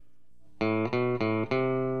Through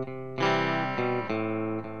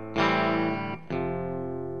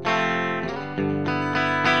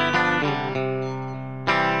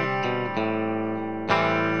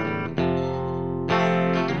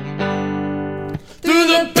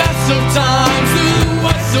the best of times, through the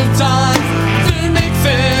worst of times, through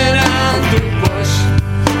Nixon and through Bush.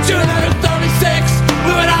 236,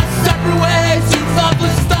 we went our separate ways. You fought for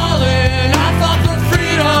Stalin, I fought for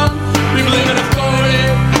freedom. We believe in authority,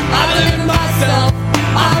 I believe in myself.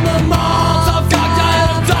 I'm a Molotov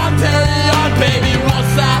cocktail of Dom Perignon, baby,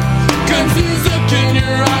 what's that? Confused look in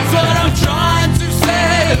your eyes, what I'm trying to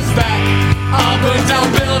say is that I'll burn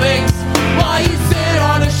down buildings while you sit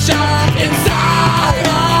on a shelf inside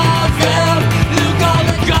of them. Look all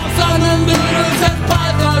the cops on the looters and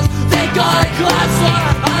pythons. They call it class war,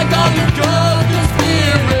 I call the good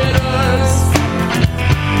conspirators.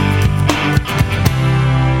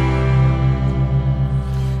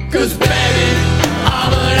 Cause baby,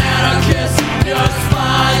 I'm an anarchist, your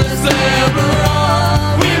spine is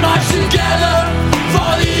liberal. We march together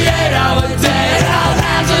for the 8-hour day and held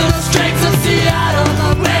hands in the streets of Seattle.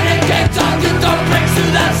 When it came time to throw bricks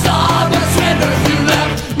through that Starbucks window, you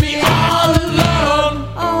left me all alone,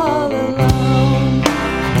 all alone.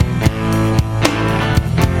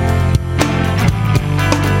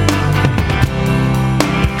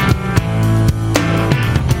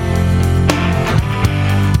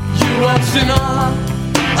 You watched in awe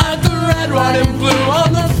at the red, white, and blue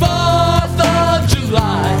on the 4th of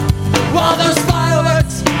July. While those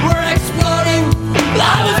fireworks were exploding,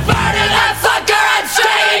 I was burning that sucker and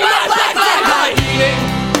shaking my legs and by eating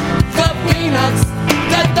the peanuts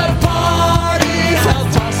that the party held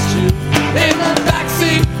tossed you in the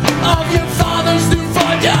backseat of your father's new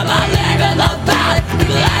Ford. You're my leg in the ballot,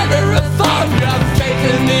 you labor reform. You have faith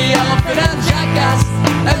in the elephant and jackass,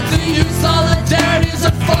 and to you solidarity is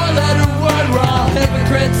a 4-letter word. We're all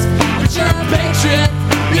hypocrites, but you're a patriot.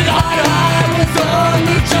 You thought I was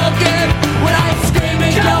only joking when I scream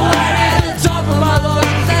and go right at the top of my lungs.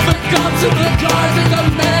 The cops and the cars and the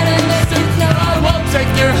men in the suits. Now I won't take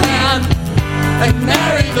your hand and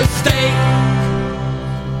marry the state.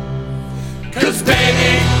 Cause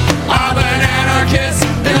baby, I'm an anarchist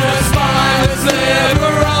and the spine is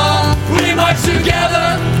liberal. We march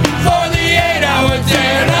together for the 8-hour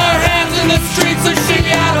day and our hands in the streets of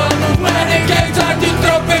Seattle. When it came time to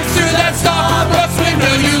throw bricks through that Starbucks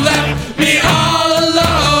window, you left me all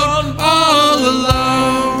alone, all alone.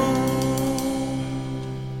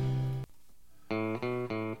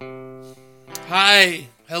 Hi,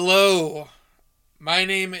 hello. My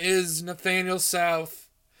name is Nathaniel South,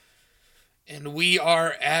 and we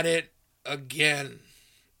are at it again.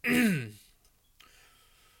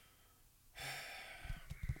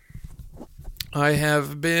 I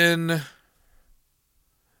have been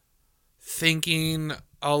thinking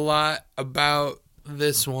a lot about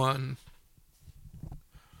this one,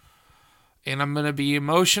 and I'm going to be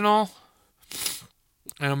emotional,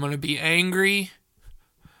 and I'm going to be angry,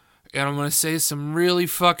 and I'm going to say some really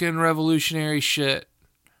fucking revolutionary shit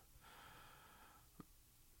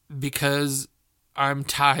because I'm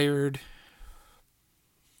tired.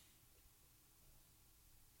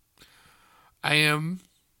 I am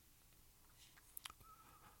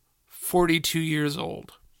 42 years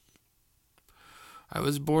old. I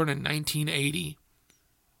was born in 1980.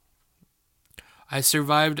 I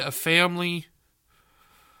survived a family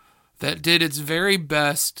that did its very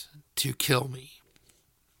best to kill me.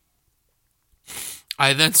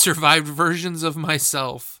 I then survived versions of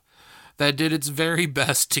myself that did its very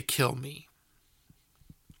best to kill me.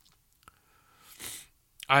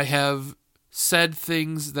 I have said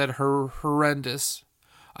things that are horrendous.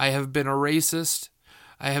 I have been a racist.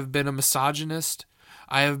 I have been a misogynist.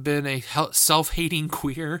 I have been a self-hating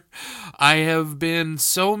queer. I have been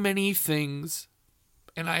so many things,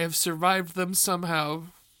 and I have survived them somehow.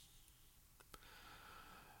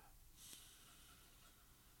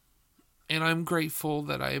 And I'm grateful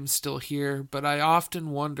that I am still here, but I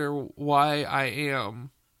often wonder why I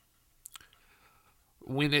am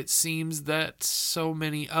when it seems that so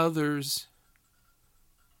many others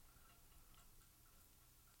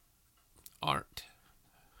aren't.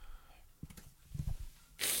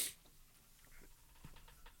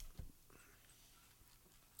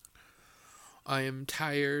 I am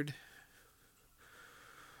tired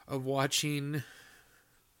of watching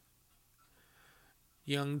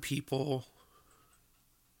young people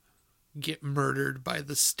get murdered by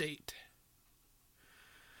the state.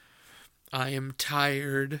 I am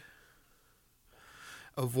tired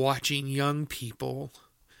of watching young people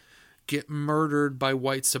get murdered by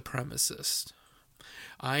white supremacists.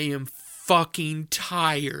 I am fucking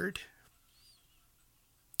tired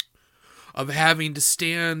of having to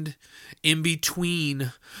stand in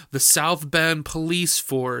between the South Bend police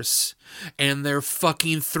force and their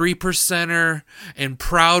fucking 3%er and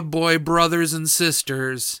Proud Boy brothers and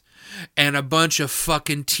sisters and a bunch of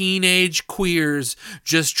fucking teenage queers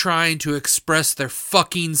just trying to express their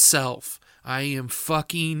fucking self. I am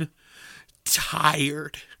fucking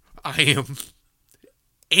tired. I am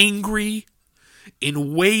angry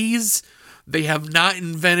in ways they have not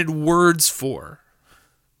invented words for.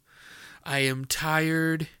 I am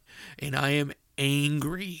tired and I am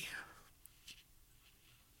angry.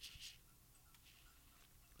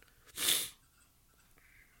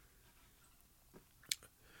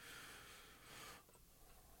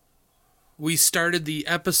 We started the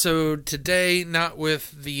episode today not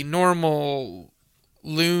with the normal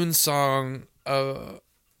Loon song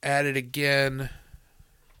At It Again,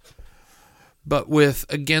 but with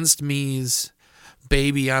Against Me's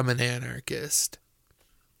Baby I'm an Anarchist.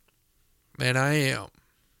 And I am.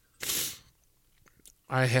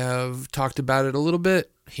 I have talked about it a little bit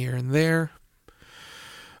here and there.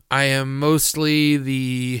 I am mostly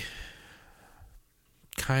the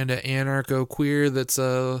kind of anarcho-queer that's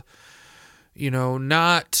I'm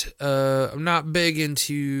not big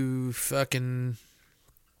into fucking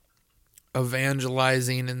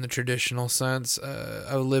evangelizing in the traditional sense.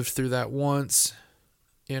 I lived through that once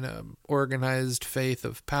in an organized faith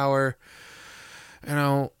of power. And I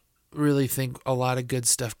don't really think a lot of good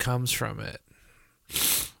stuff comes from it.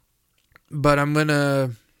 But I'm going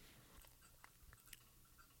to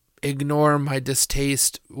ignore my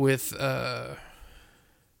distaste with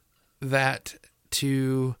that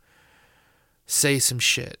to say some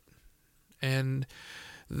shit. And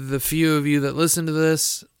the few of you that listen to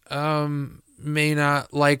this may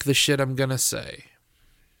not like the shit I'm gonna say.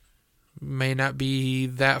 May not be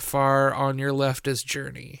that far on your leftist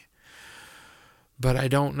journey. But I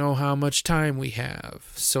don't know how much time we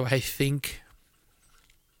have. So I think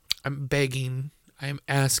I'm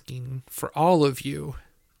asking for all of you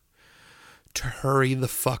to hurry the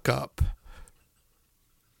fuck up.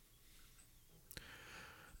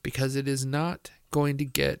 Because it is not going to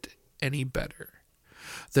get any better.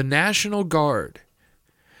 The National Guard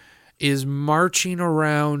is marching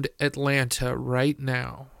around Atlanta right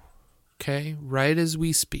now, okay, right as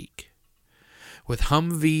we speak, with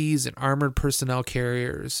Humvees and armored personnel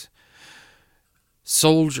carriers,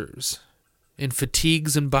 soldiers in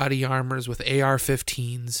fatigues and body armors with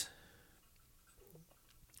AR-15s.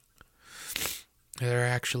 They're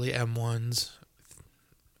actually M1s.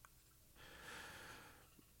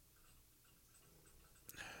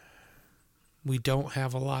 We don't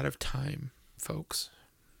have a lot of time, folks.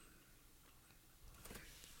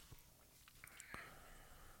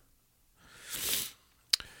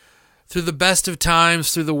 Through the best of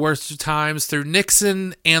times, through the worst of times, through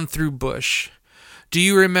Nixon and through Bush. Do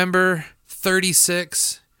you remember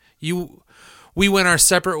 36? We went our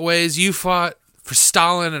separate ways. You fought for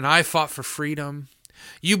Stalin and I fought for freedom.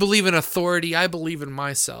 You believe in authority. I believe in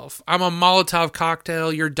myself. I'm a Molotov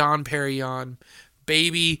cocktail. You're Dom Perignon.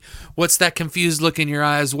 Baby, what's that confused look in your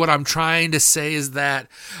eyes? What I'm trying to say is that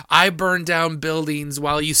I burn down buildings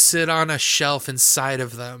while you sit on a shelf inside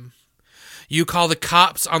of them. You call the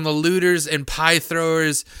cops on the looters and pie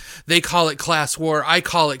throwers. They call it class war. I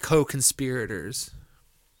call it co-conspirators.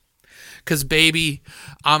 Because, baby,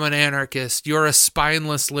 I'm an anarchist. You're a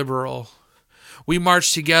spineless liberal. We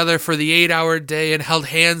marched together for the 8-hour day and held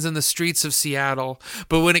hands in the streets of Seattle.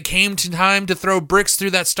 But when it came to time to throw bricks through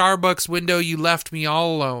that Starbucks window, you left me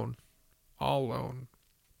all alone. All alone.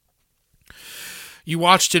 You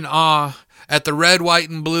watched in awe at the red, white,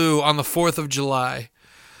 and blue on the 4th of July.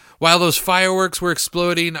 While those fireworks were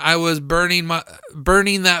exploding, I was burning that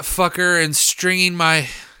fucker and stringing my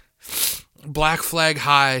black flag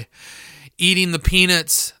high, eating the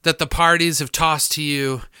peanuts that the parties have tossed to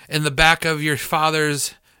you in the back of your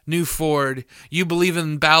father's new Ford. You believe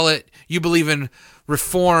in ballot. You believe in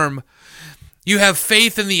reform. You have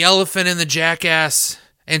faith in the elephant and the jackass.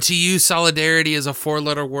 And to you, solidarity is a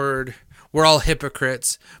 4-letter word. We're all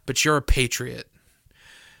hypocrites, but you're a patriot.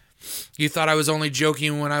 You thought I was only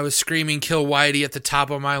joking when I was screaming "Kill Whitey" at the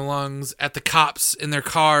top of my lungs, at the cops in their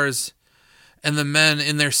cars and the men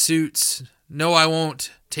in their suits. No, I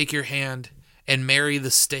won't take your hand and marry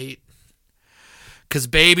the state. 'Cause,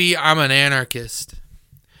 baby, I'm an anarchist.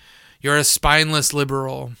 You're a spineless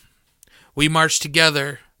liberal. We marched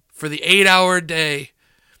together for the 8-hour day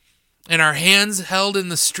and our hands held in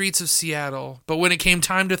the streets of Seattle. But when it came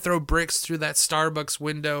time to throw bricks through that Starbucks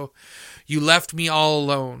window, you left me all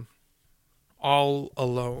alone. All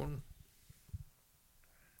alone.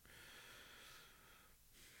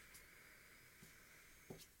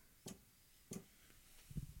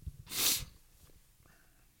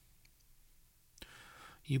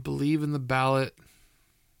 You believe in the ballot.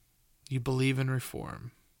 You believe in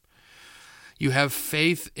reform. You have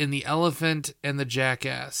faith in the elephant and the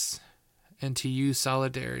jackass. And to you,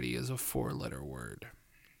 solidarity is a 4-letter word.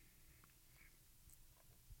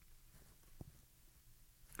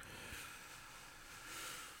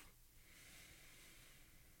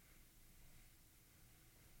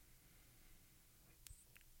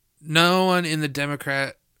 No one in the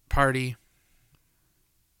Democrat Party,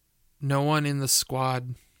 no one in the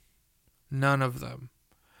squad, none of them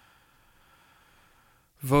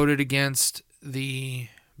voted against the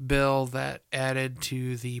bill that added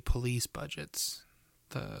to the police budgets,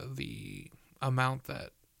 the amount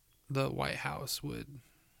that the White House would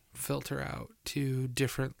filter out to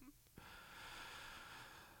different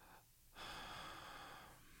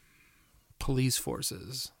police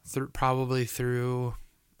forces, probably through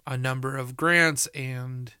a number of grants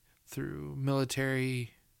and through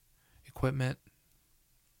military equipment.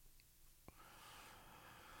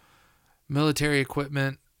 Military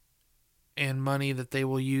equipment and money that they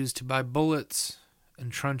will use to buy bullets and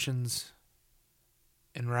truncheons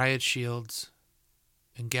and riot shields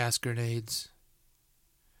and gas grenades.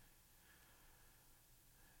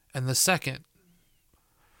 And the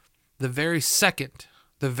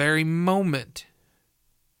very moment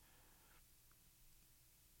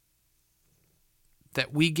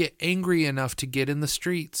that we get angry enough to get in the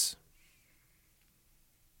streets,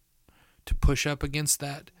 to push up against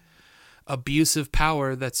that abusive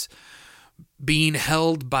power that's being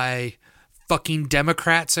held by fucking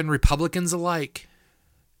Democrats and Republicans alike,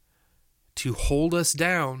 to hold us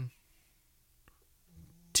down,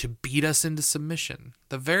 to beat us into submission.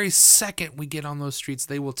 The very second we get on those streets,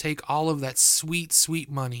 they will take all of that sweet, sweet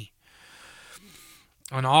money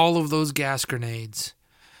on all of those gas grenades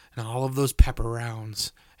and all of those pepper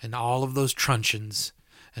rounds and all of those truncheons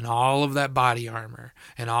and all of that body armor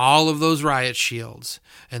and all of those riot shields,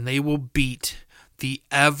 and they will beat the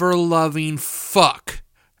ever-loving fuck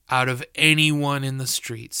out of anyone in the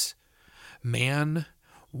streets. Man,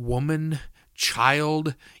 woman,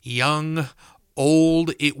 child, young,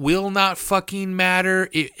 old, it will not fucking matter.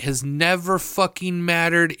 It has never fucking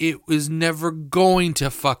mattered. It is never going to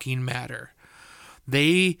fucking matter.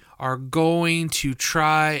 They are going to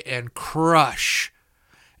try and crush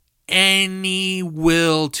any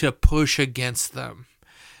will to push against them.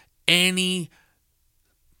 Anything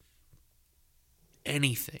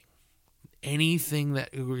that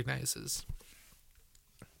organizes.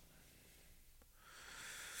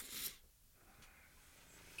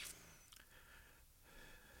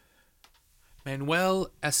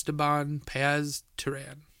 Manuel Esteban Paz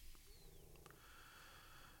Terán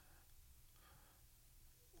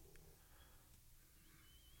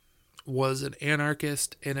was an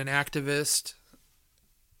anarchist and an activist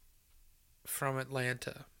from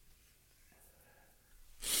Atlanta.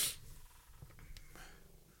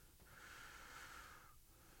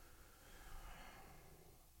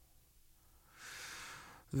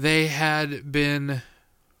 They had been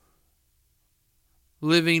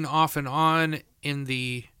living off and on in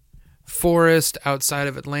the forest outside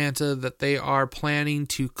of Atlanta that they are planning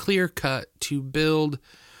to clear cut to build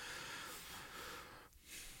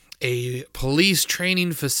a police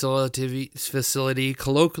training facility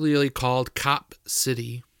colloquially called Cop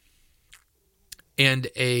City, and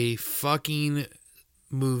a fucking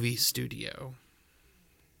movie studio.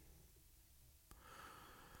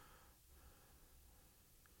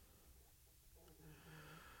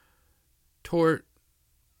 Tort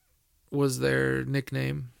was their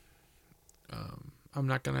nickname. I'm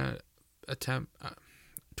not going to attempt.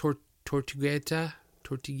 Tortuguita,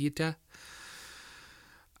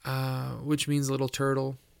 which means little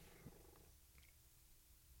turtle,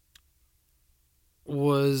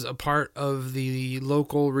 was a part of the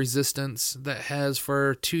local resistance that has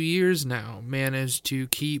for 2 years now managed to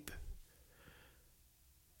keep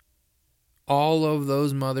all of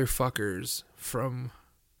those motherfuckers from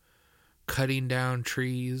cutting down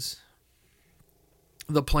trees.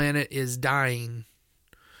 The planet is dying.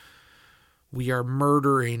 We are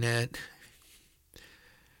murdering it.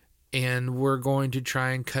 And we're going to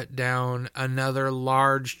try and cut down another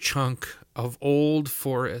large chunk of old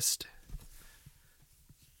forest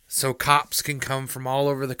so cops can come from all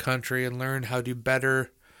over the country and learn how to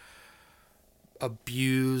better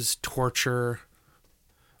abuse, torture,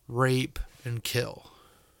 rape, and kill.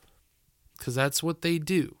 Because that's what they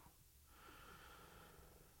do.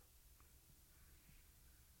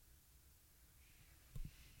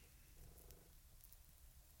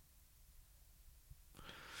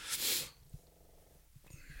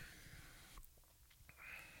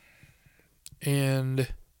 And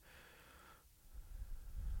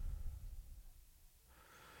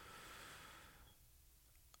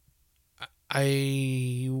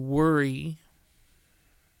I worry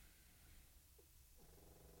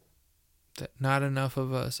that not enough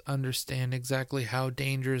of us understand exactly how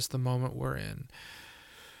dangerous the moment we're in.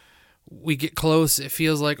 We get close, it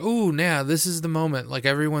feels like, oh, yeah, this is the moment. Like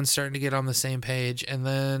everyone's starting to get on the same page. And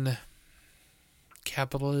then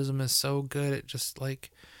capitalism is so good at just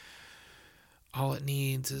like, all it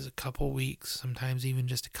needs is a couple weeks, sometimes even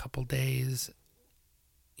just a couple days.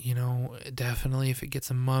 You know, definitely if it gets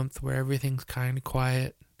a month where everything's kind of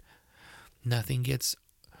quiet, nothing gets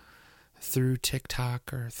through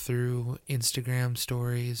TikTok or through Instagram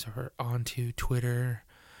stories or onto Twitter.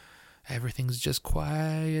 Everything's just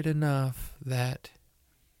quiet enough that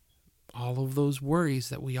all of those worries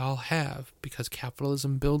that we all have, because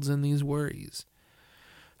capitalism builds in these worries.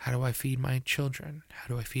 How do I feed my children? How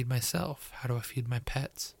do I feed myself? How do I feed my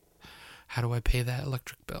pets? How do I pay that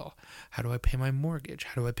electric bill? How do I pay my mortgage?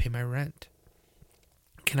 How do I pay my rent?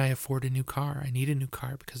 Can I afford a new car? I need a new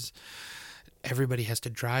car because everybody has to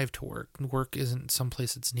drive to work. Work isn't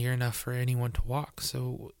someplace that's near enough for anyone to walk.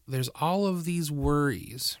 So there's all of these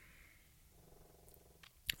worries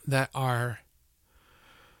that are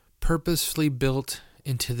purposefully built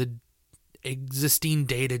into the existing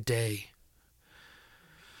day-to-day.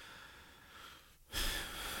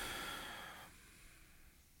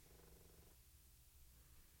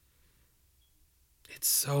 It's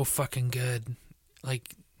so fucking good.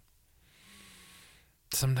 Like,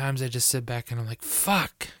 sometimes I just sit back and I'm like,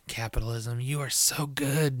 fuck, capitalism, you are so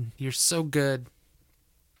good. You're so good.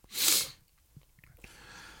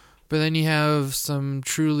 But then you have some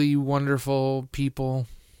truly wonderful people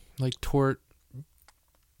like Tort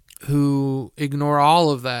who ignore all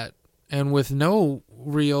of that, and with no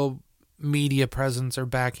real media presence or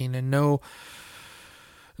backing and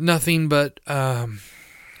nothing but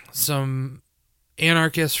some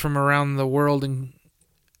anarchists from around the world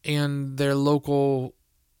and their local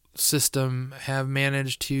system have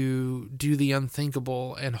managed to do the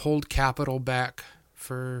unthinkable and hold capital back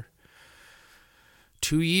for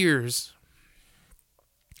 2 years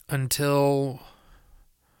until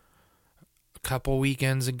a couple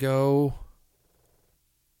weekends ago,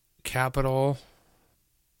 Capitol,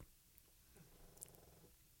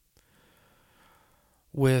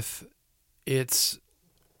 with its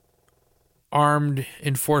armed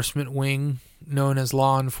enforcement wing known as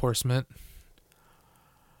law enforcement,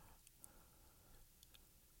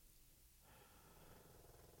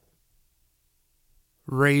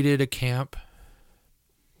 raided a camp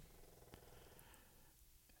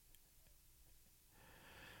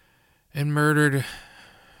and murdered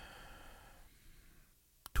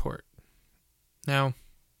Tort. Now,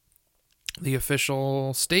 the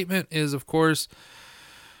official statement is, of course,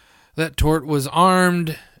 that Tort was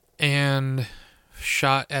armed and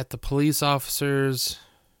shot at the police officers,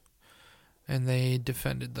 and they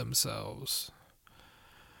defended themselves.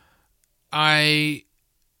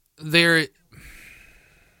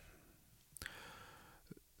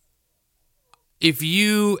 If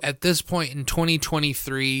you, at this point in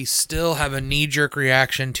 2023, still have a knee-jerk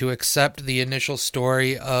reaction to accept the initial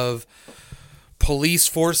story of police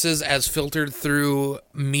forces as filtered through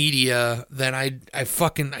media, then I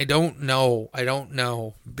don't know. I don't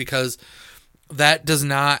know, because that is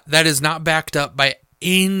not backed up by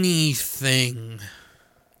anything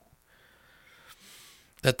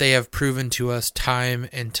that they have proven to us time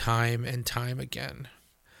and time and time again.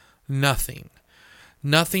 Nothing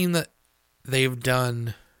that they've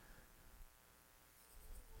done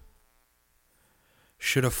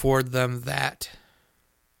should afford them that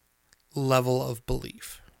level of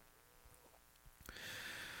belief.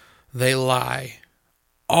 They lie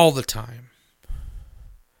all the time.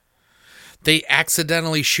 They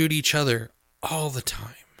accidentally shoot each other all the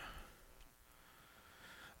time.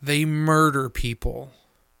 They murder people,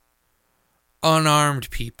 unarmed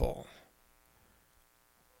people,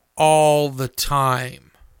 all the time.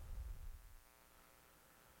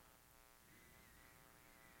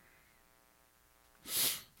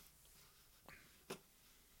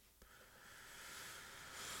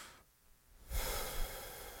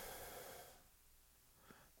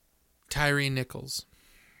 Tyre Nichols.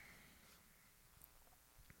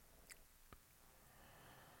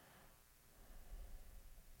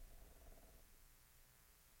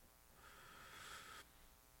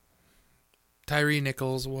 Tyre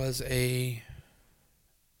Nichols was a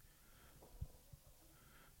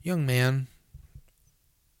young man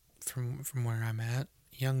from where I'm at.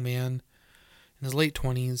 Young man in his late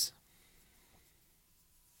 20s.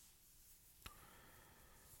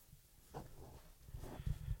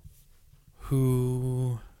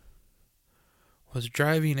 Who was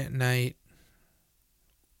driving at night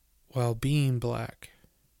while being black.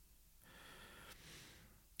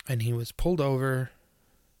 And he was pulled over,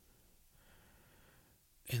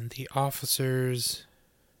 and the officers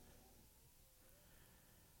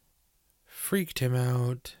freaked him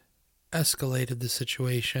out, escalated the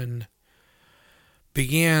situation,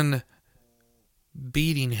 began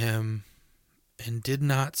beating him, and did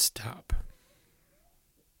not stop.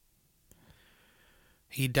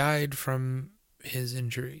 He died from his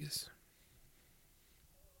injuries.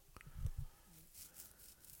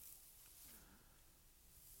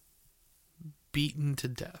 Beaten to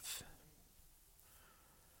death.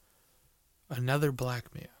 Another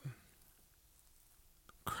black man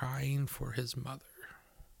crying for his mother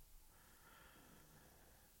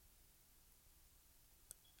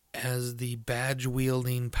as the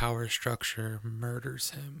badge-wielding power structure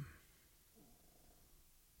murders him.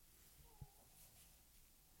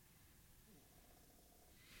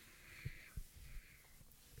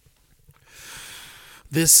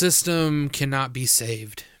 This system cannot be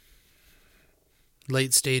saved.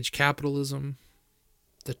 Late-stage capitalism,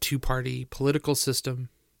 the two-party political system,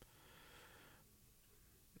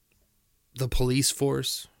 the police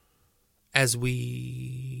force, as we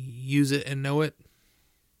use it and know it.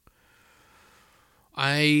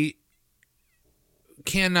 I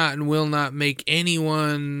cannot and will not make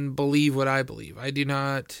anyone believe what I believe. I do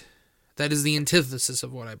not. That is the antithesis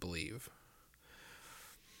of what I believe.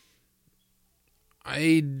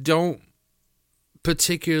 I don't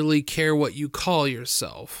particularly care what you call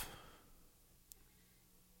yourself.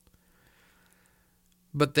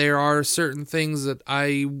 But there are certain things that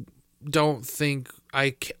I don't think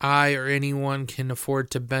I or anyone can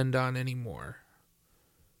afford to bend on anymore.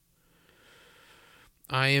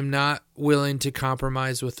 I am not willing to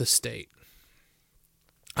compromise with the state.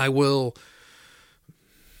 I will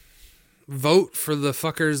vote for the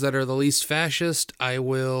fuckers that are the least fascist. I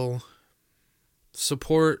will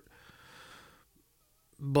support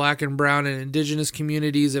black and brown and indigenous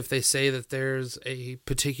communities if they say that there's a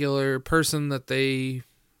particular person that they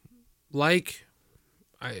like.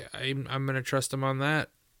 I'm going to trust them on that.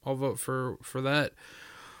 I'll vote for that.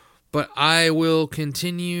 But I will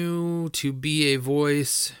continue to be a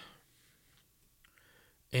voice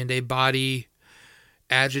and a body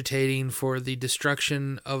agitating for the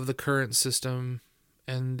destruction of the current system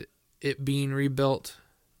and it being rebuilt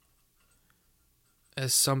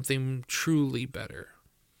as something truly better.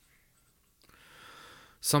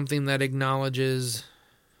 Something that acknowledges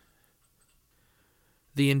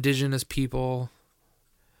the indigenous people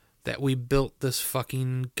that we built this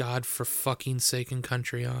fucking God for fucking saken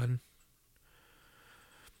country on.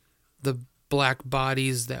 The black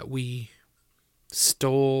bodies that we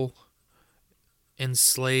stole,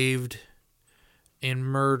 enslaved, and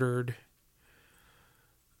murdered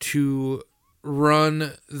to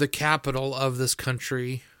run the capital of this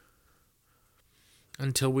country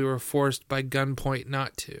until we were forced by gunpoint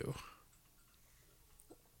not to.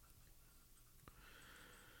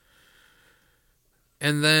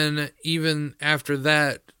 And then, even after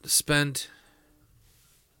that, spent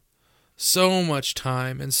so much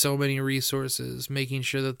time and so many resources making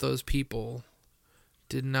sure that those people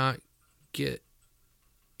did not get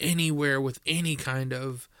anywhere with any kind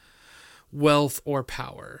of wealth or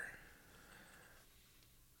power.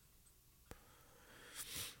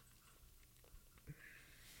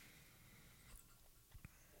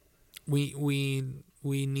 We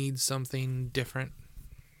need something different.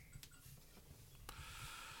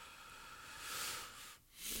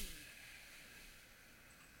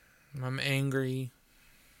 I'm angry.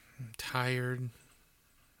 I'm tired.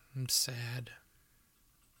 I'm sad.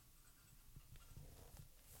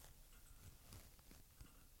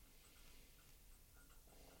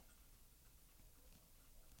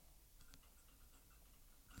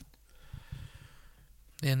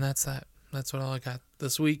 And that's that. That's what all I got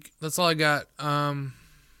this week. That's all I got. I'm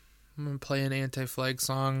gonna play an Anti-Flag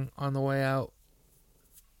song on the way out.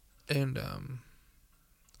 And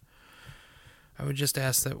I would just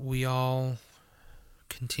ask that we all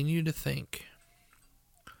continue to think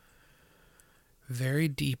very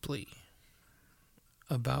deeply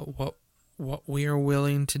about what we are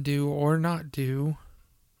willing to do or not do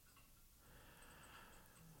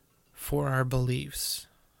for our beliefs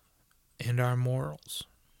and our morals.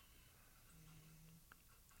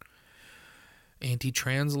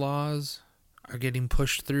 Anti-trans laws are getting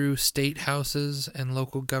pushed through state houses and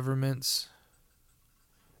local governments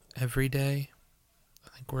every day. I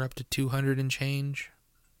think we're up to 200 and change.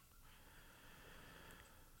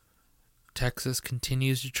 Texas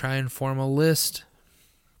continues to try and form a list.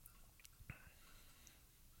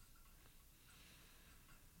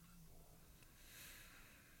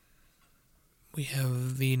 We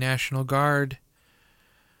have the National Guard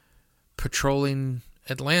patrolling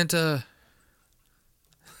Atlanta.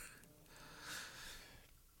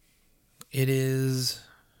 It is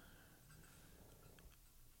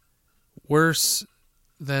worse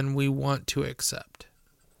than we want to accept.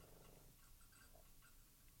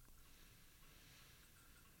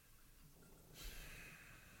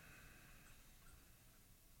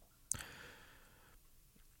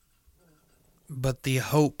 But the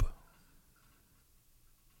hope,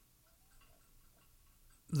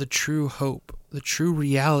 the true hope, the true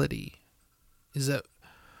reality is that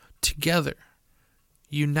together,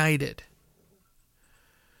 united,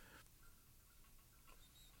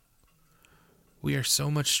 we are so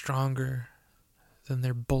much stronger than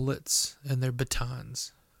their bullets and their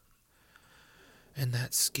batons. And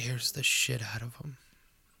that scares the shit out of them.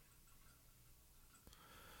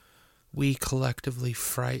 We collectively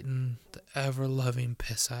frighten the ever-loving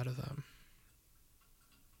piss out of them.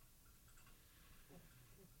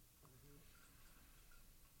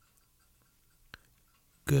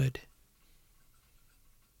 Good.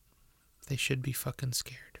 They should be fucking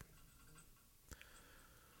scared.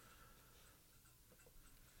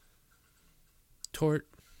 Tort,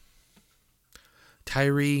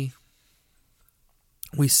 Tyree,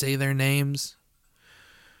 we say their names.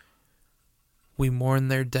 We mourn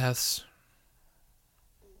their deaths.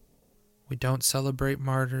 We don't celebrate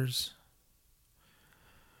martyrs.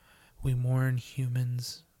 We mourn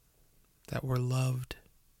humans that were loved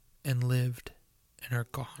and lived and are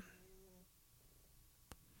gone.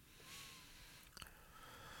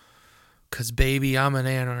 'Cause baby, I'm an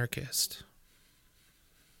anarchist.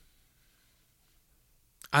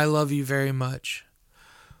 I love you very much.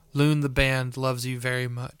 Loon the band loves you very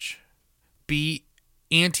much. Be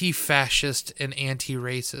anti-fascist and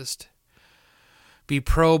anti-racist. Be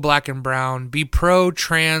pro-black and brown. Be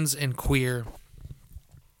pro-trans and queer.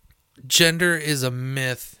 Gender is a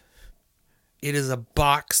myth. It is a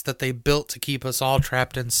box that they built to keep us all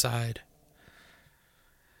trapped inside.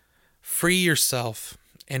 Free yourself.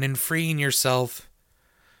 And in freeing yourself,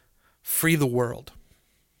 free the world.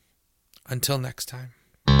 Until next time.